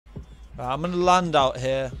Right, I'm gonna land out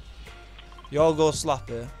here. You all go slap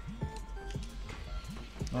here.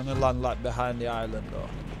 I'm gonna land like behind the island though.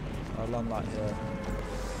 I'll land like here.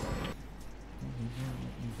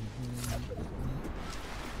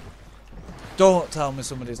 Don't tell me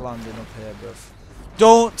somebody's landing up here, bruv.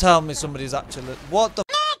 Don't tell me somebody's actually... What the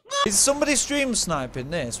f***? Is somebody stream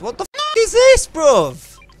sniping this? What the f*** is this,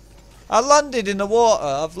 bruv? I landed in the water.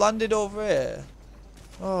 I've landed over here.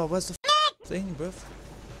 Oh, where's the f thing, bruv?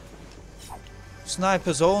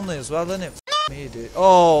 Snipers only as well, innit? F me, dude.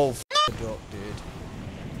 Oh, f the duck, dude.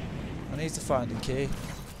 I need to find a key.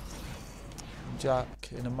 Jack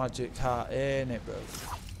in a magic hat, ain't it,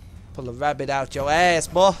 bruv? Pull a rabbit out your ass,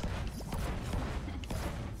 boy.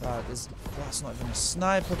 Right, that's not even a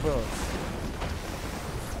sniper, bro.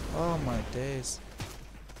 Oh my days.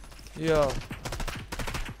 Yo.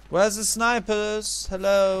 Where's the snipers?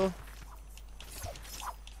 Hello?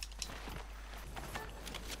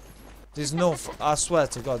 There's no... I swear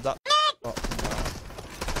to God, that...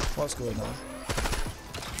 What's going on?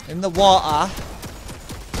 In the water.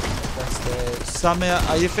 That's the... Sammy,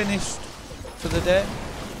 are you finished for the day?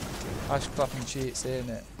 Ash clapping cheats, ain't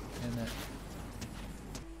it?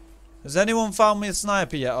 Has anyone found me a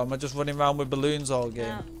sniper yet, or am I just running around with balloons all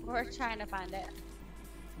game? We're trying to find it.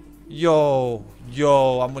 Yo,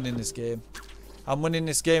 I'm winning this game. I'm winning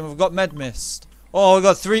this game. We've got med mist. Oh, we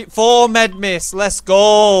got 4 med mist. Let's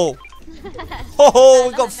go. Oh,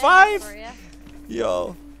 we got 5.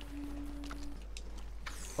 Yo.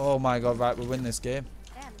 Oh my God! Right, we win this game.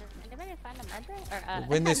 Damn, does anybody find a med or,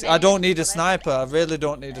 win this. I don't need a sniper. I really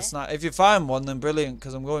don't need a sniper. If you find one, then brilliant,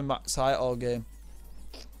 because I'm going max height all game.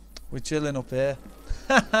 We're chilling up here.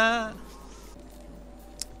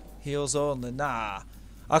 Heals only. Nah.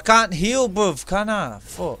 I can't heal, bruv, can I?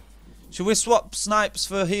 Fuck. Should we swap snipes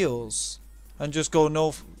for heals? And just go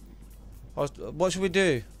no... Or what should we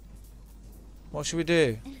do? What should we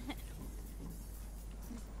do?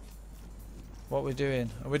 What are we doing?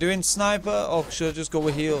 Are we doing sniper, or should I just go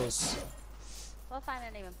with heals? We'll find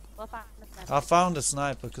a name. We'll find a sniper. I found a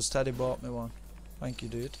sniper because Teddy bought me one. Thank you,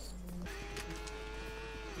 dude.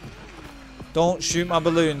 Don't shoot my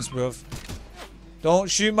balloons, bruv. Don't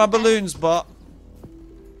shoot my balloons, bot.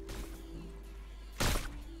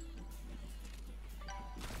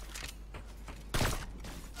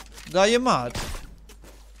 Are you mad?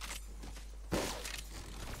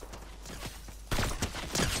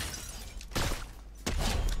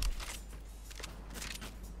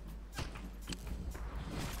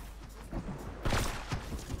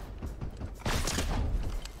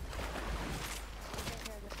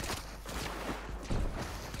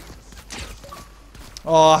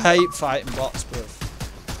 Oh, I hate fighting bots, bro.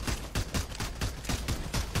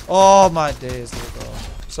 Oh, my days, bro.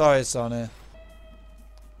 Sorry, Sonny.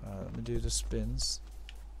 Alright, let me do the spins.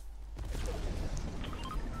 I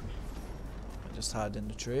just hide in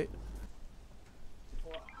the tree.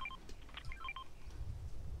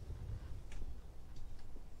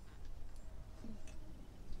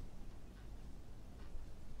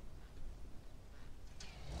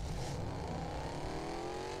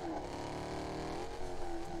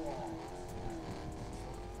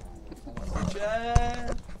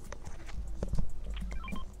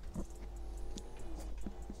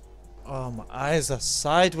 Oh, my eyes are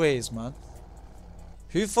sideways, man.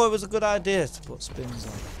 Who thought it was a good idea to put spins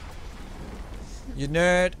on? You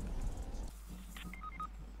nerd.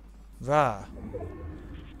 Rah.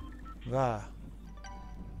 Rah.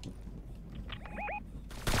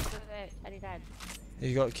 Eddie died.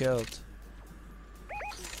 He got killed.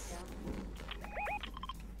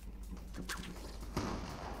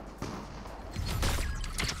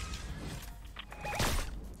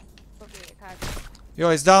 Yo,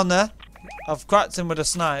 he's down there. I've cracked him with a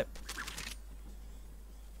snipe.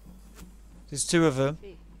 There's 2 of them.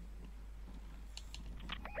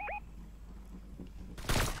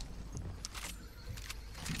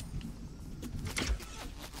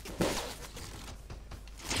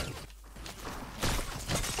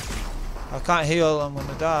 I can't heal, I'm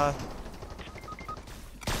gonna die.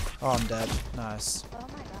 Oh, I'm dead. Nice. Oh my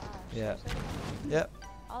gosh. Yeah. Yep.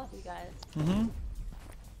 All of you guys. Mm-hmm.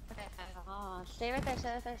 Okay, stay right there, stay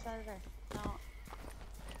right there, stay right there. No.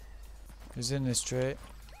 He's in this tree.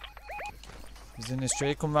 He's in this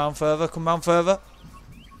tree. Come round further, come round further.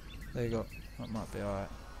 There you go. That might be alright.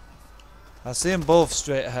 I see them both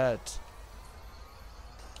straight ahead.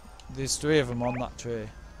 There's 3 of them on that tree.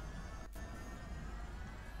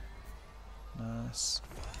 Nice.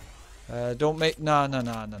 Don't make... Nah,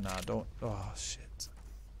 don't... Oh, shit.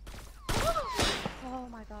 Oh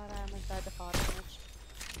my god, I almost died to fall damage.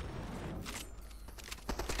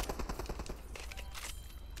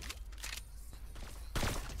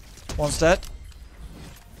 One's dead.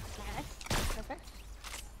 Nice. Perfect.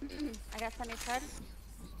 I got Sunny card.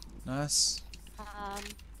 Nice. Okay,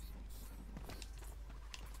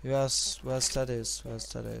 Where's Teddy's? Where's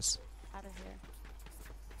Teddy's? out of here.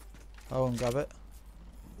 I won't grab it.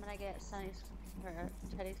 I'm gonna get Sunny's or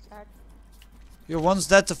Teddy's card. Yo, one's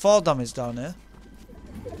dead to fall damage down here.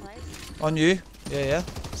 Nice. On you. Yeah.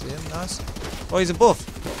 See him, nice. Oh, he's above.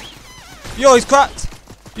 Yo, he's cracked.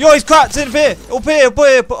 Yo, he's cracked in here. Up here.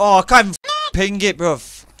 Oh, I can't even ping it,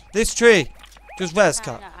 bruv. This tree. Just where's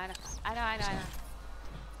cat? I know.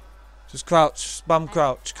 Just crouch. Spam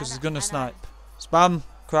crouch, because he's gonna snipe. Spam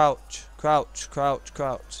crouch. Crouch.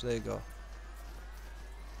 There you go.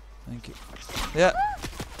 Thank you. Yeah.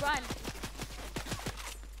 Run.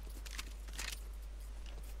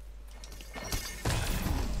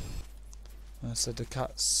 I said the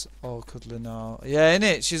cat's all cuddly now. Yeah,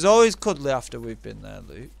 innit? She's always cuddly after we've been there,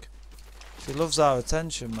 Luke. She loves our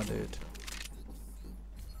attention, my dude.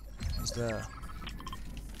 He's there.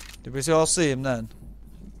 Did we all see him then?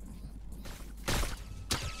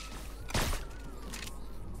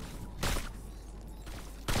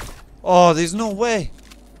 Oh, there's no way.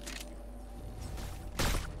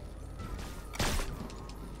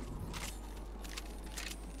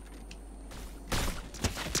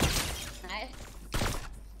 Nice.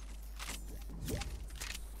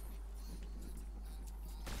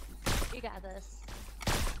 You got this.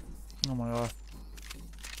 Oh my god.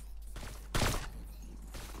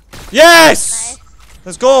 Yes! Nice.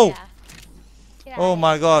 Let's go! Yeah. Get Oh outta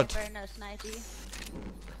my here, god. sniper, no snipey.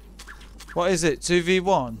 What is it?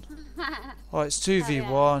 2v1? Oh, it's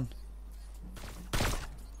 2v1.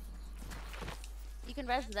 You can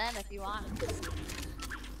res them if you want.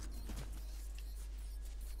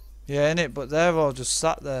 Yeah, innit? But they're all just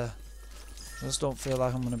sat there. I just don't feel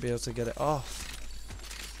like I'm going to be able to get it off.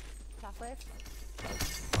 Shockwave.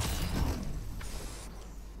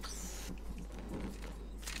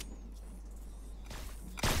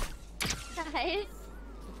 Nice.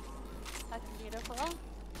 Fucking beautiful.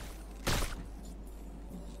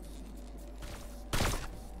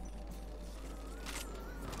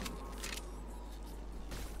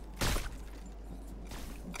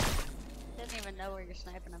 Didn't even know where you're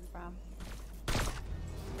sniping them from.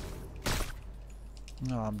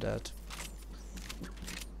 No, I'm dead.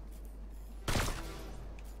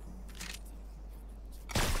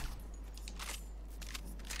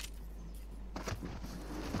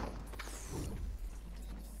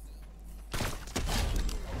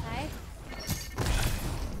 Nice.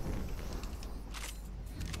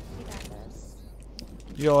 You got this.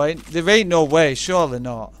 Yo, there ain't no way. Surely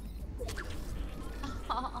not.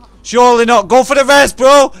 Surely not. Go for the res,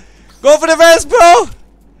 bro. Go for the res, bro.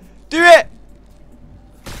 Do it.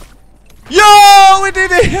 Yo, we did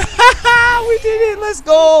it. We did it. Let's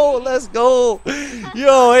go. Let's go.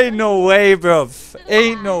 Yo, ain't no way, bro.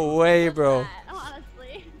 Ain't no way, bro.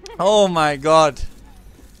 Honestly. Oh my god.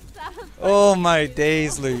 That was Oh my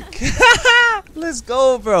days, Luke. Let's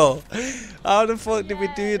go, bro. How the fuck did we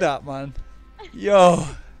do that, man? Yo.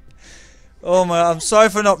 Oh my, I'm sorry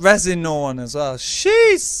for not rezzing no one as well.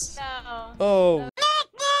 Jeez. no. Oh.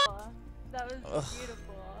 That was beautiful.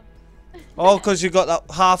 All because you got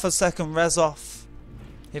that half a second res off.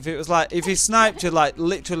 If it was like, if he sniped you like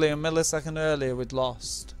literally a millisecond earlier, we'd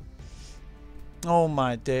lost. Oh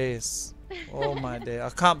my days. Oh my day. I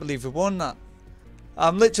can't believe we won that.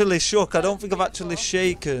 I'm literally shook. I don't think I've actually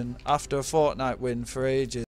shaken after a Fortnite win for ages.